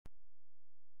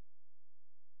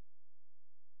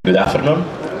Good afternoon.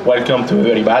 Welcome to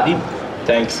everybody.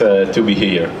 Thanks to be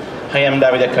here. I am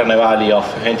Davide Carnevali of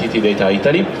NTT DATA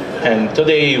Italy, and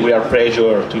today we are pleased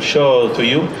to show to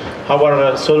you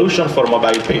our solution for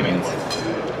mobile payments,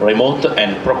 remote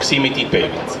and proximity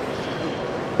payments.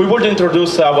 We will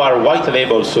introduce our white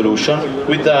label solution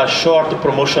with a short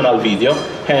promotional video,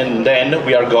 and then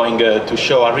we are going to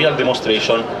show a real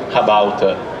demonstration about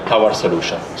our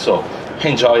solution. So,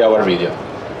 enjoy our video.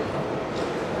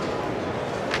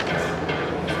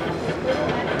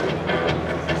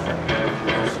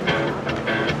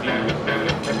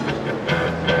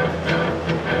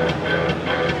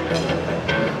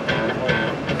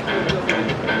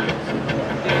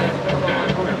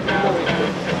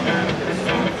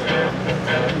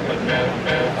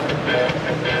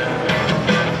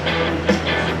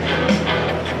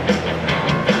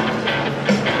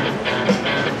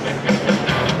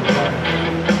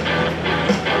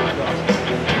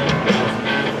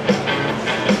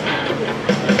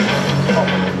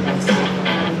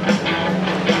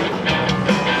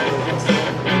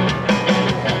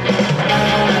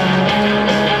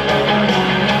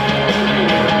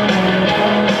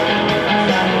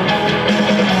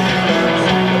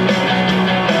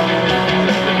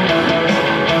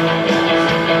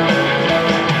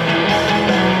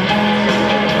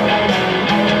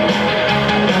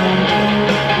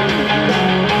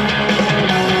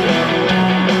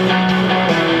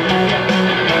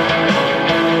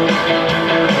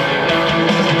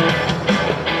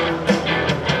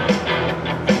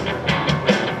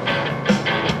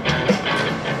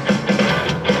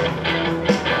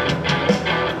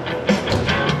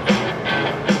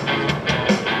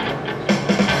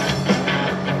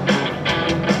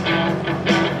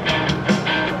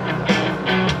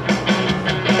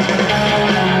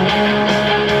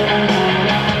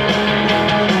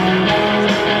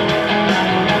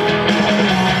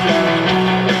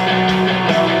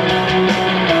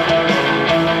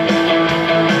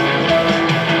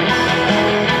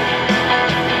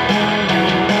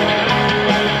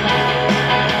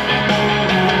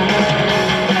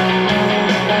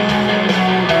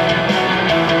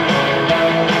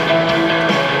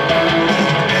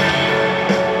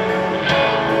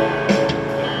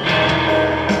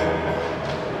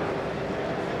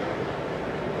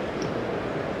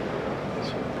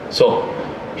 So,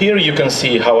 here you can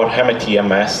see our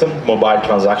MTMS, Mobile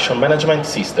Transaction Management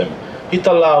System. It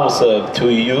allows to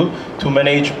you to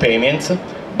manage payments,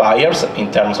 buyers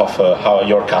in terms of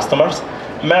your customers,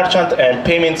 merchant and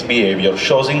payments behavior,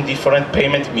 showing different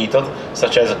payment methods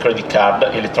such as credit card,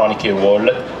 electronic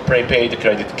wallet, prepaid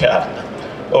credit card,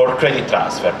 or credit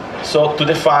transfer. So to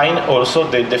define also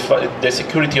the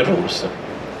security rules.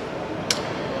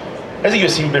 As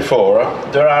you've seen before,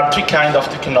 there are three kinds of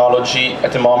technology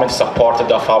at the moment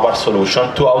supported of our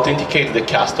solution to authenticate the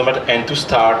customer and to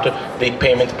start the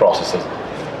payment processes: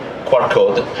 QR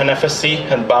code, NFC,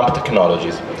 and bump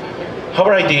technologies.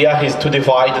 Our idea is to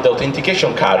divide the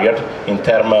authentication carrier in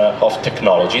terms of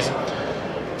technologies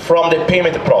from the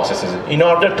payment processes in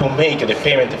order to make the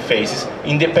payment phases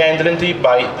independently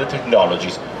by the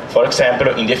technologies. For example,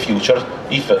 in the future,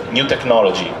 if new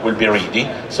technology will be ready,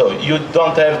 so you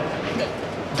don't have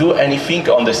do anything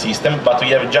on the system, but we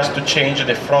have just to change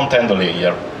the front-end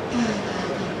layer.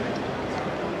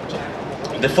 So,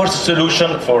 the first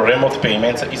solution for remote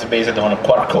payments is based on a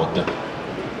QR code.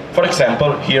 For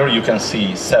example, here you can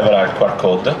see several QR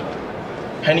codes,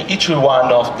 and each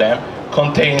one of them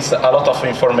contains a lot of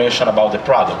information about the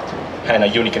product, and a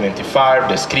unique identifier,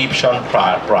 description,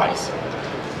 price.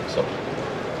 So,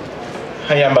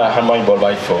 I am on my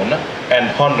mobile phone,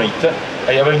 and on it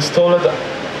I have installed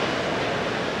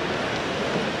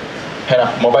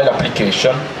a mobile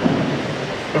application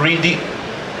ready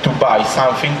to buy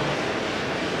something,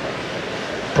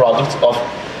 products of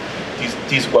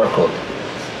this QR code.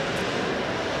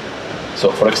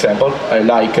 So, for example, I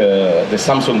like the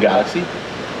Samsung Galaxy.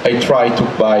 I try to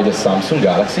buy the Samsung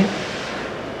Galaxy,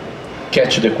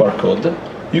 catch the QR code.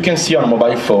 You can see on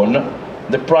mobile phone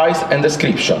the price and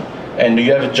description, and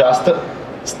you have just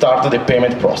started the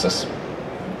payment process.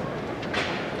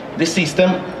 The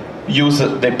system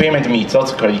uses the payment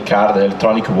methods, credit card,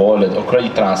 electronic wallet, or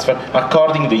credit transfer,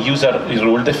 according to the user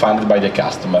rule defined by the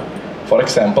customer. For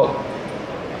example,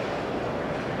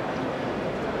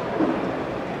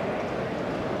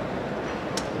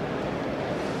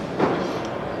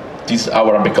 this is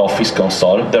our back office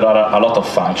console. There are a lot of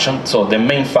functions. So the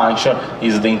main function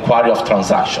is the inquiry of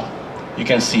transaction. You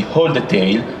can see all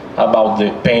detail about the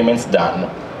payments done.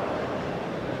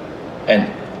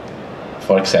 And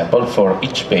for example, for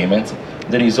each payment,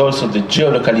 there is also the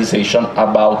geolocalization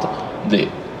about the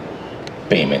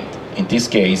payment. In this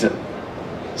case,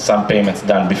 some payments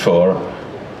done before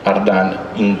are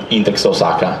done in Index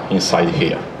Osaka inside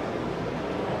here.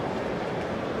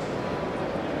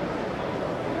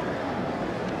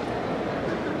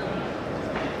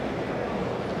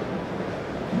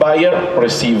 Buyer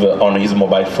receives on his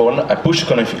mobile phone a push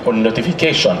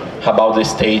notification about the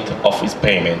state of his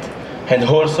payment, and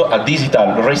also a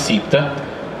digital receipt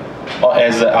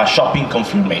as a shopping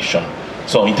confirmation.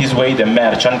 So in this way the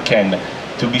merchant can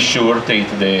to be sure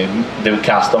that the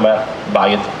customer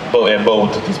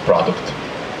bought this product.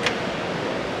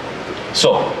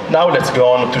 So now let's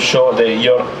go on to show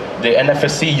the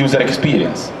NFSC user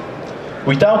experience.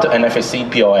 Without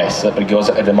NFSC POS, because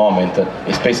at the moment,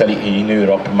 especially in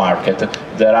Europe market,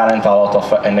 there aren't a lot of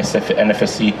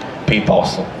NFSC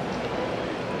PayPoS.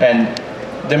 And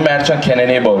the merchant can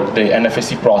enable the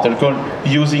NFSC protocol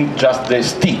using just the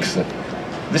sticks.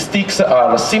 The sticks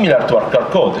are similar to a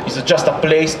QR code. It's just a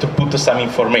place to put some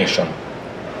information.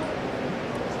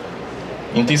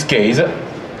 In this case,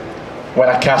 when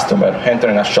a customer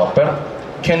enters a shopper,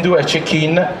 can do a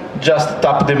check-in, just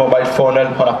tap the mobile phone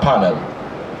on a panel,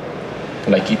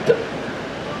 like it.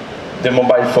 The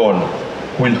mobile phone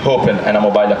will open a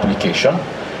mobile application,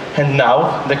 and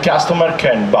now the customer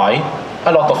can buy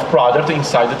a lot of product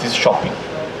inside this shopping.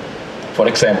 For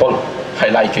example, I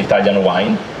like Italian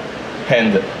wine,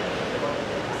 and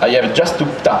I have just to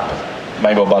tap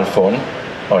my mobile phone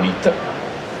on it,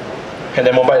 and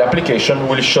the mobile application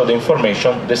will show the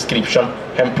information, description,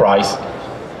 and price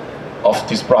of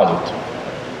this product.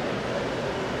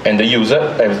 And the user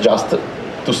has just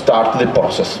to start the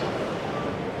process.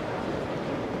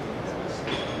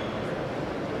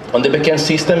 On the backend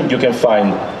system, you can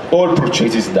find all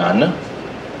purchases done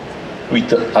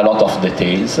with a lot of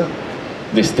details,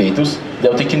 the status,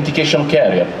 the authentication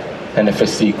carrier,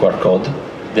 NFSC QR code,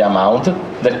 the amount,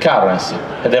 the currency.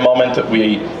 At the moment,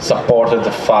 we supported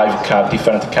 5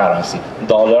 different currencies: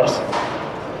 dollars,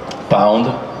 pound,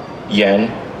 yen,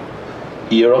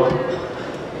 Europe,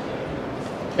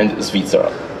 and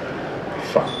Switzerland.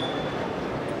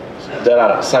 There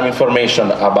are some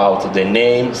information about the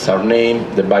name,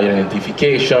 surname, the buyer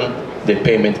identification, the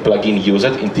payment plugin used.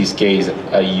 In this case,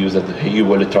 I used the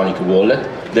EU electronic wallet,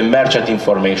 the merchant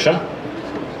information.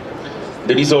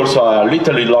 There is also a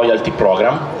little loyalty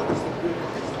program,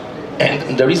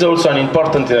 and there is also an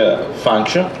important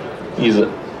function, is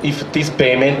if this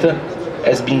payment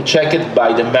has been checked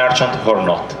by the merchant or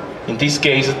not. In this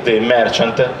case, the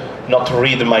merchant not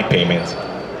read my payment.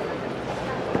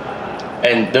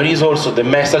 And there is also the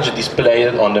message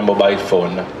displayed on the mobile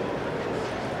phone.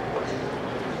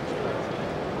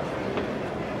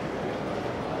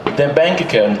 The bank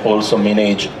can also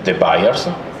manage the buyers.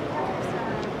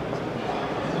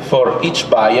 For each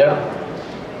buyer,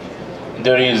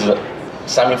 there is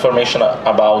some information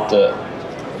about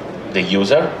the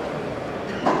user,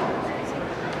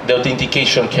 the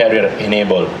authentication carrier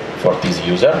enabled for this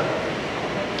user.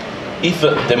 If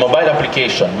the mobile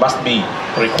application must be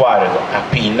required a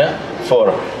PIN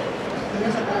for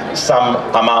some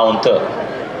amount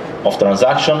of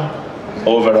transaction,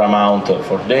 over amount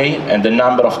for day, and the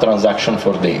number of transaction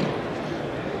for day.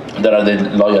 There are the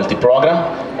loyalty program,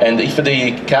 and if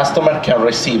the customer can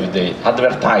receive the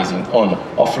advertising on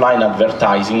offline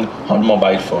advertising on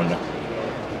mobile phone.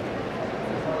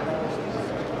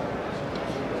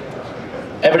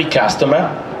 Every customer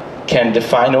can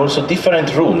define also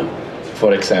different rules.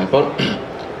 For example,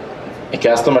 a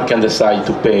customer can decide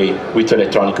to pay with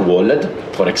electronic wallet.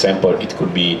 For example, it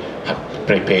could be a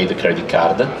prepaid credit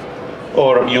card,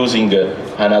 or using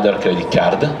another credit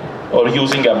card, or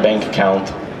using a bank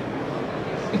account.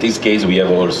 In this case, we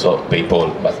have also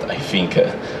PayPal, but I think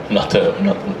not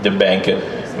the bank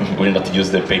will not use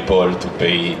the PayPal to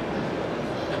pay.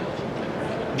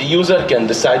 The user can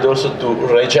decide also to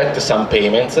reject some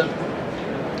payments.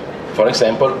 For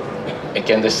example, it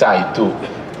can decide to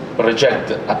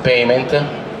reject a payment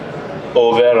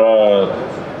over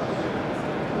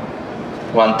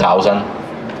 1,000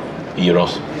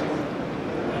 euros.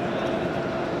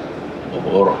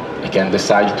 Or I can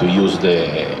decide to use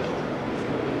the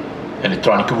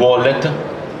electronic wallet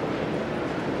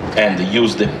and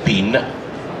use the PIN,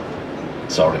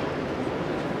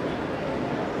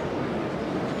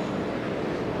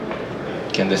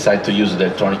 can decide to use the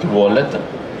electronic wallet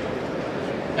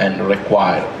and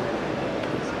require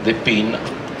the PIN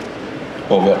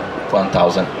over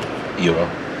 1,000 euro.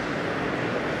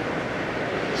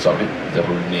 Sorry, the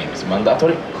rule name is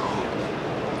mandatory.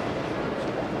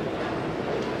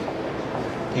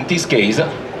 In this case,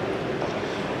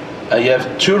 I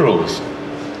have two rules.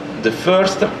 The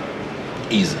first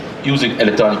is using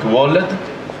electronic wallet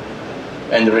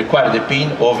and require the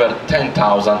PIN over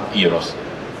 10,000 euros.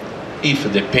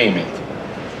 If the payment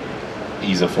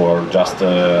is for just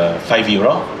 5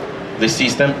 euro, the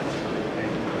system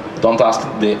don't ask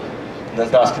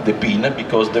the PIN,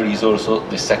 because there is also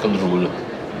the second rule.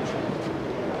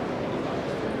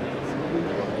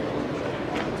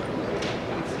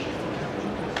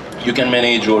 You can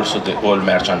manage also all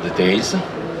merchant details.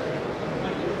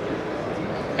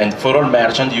 And for all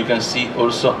merchant, you can see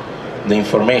also the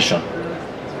information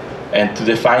and to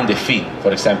define the fee,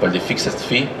 for example, the fixed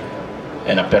fee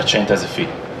and a percentage fee.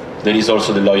 There is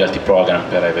also the loyalty program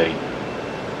per every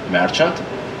merchant.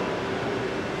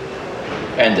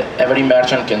 And every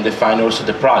merchant can define also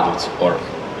the products, or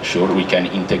sure, we can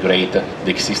integrate the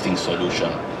existing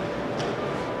solution.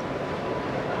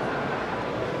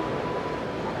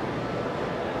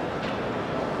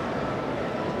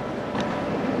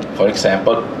 For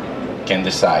example, can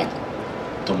decide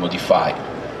to modify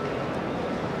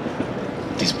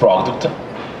this product,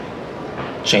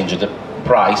 change the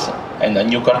price, and a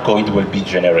new QR code will be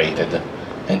generated.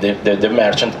 And the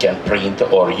merchant can print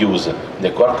or use the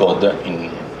QR code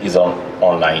in his own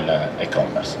online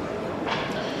e-commerce.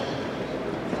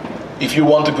 If you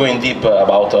want to go in deep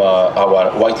about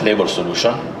our white label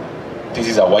solution, this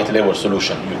is a white label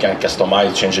solution. You can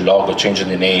customize, change the logo, change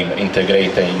the name,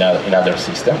 integrate in other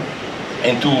system.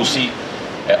 And to see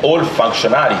all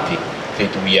functionality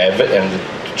that we have, and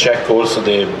to check also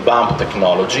the bump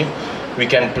technology, we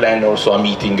can plan also a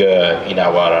meeting in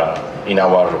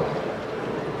our room.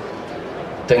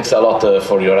 Thanks a lot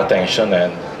for your attention,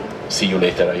 and see you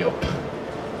later, I hope.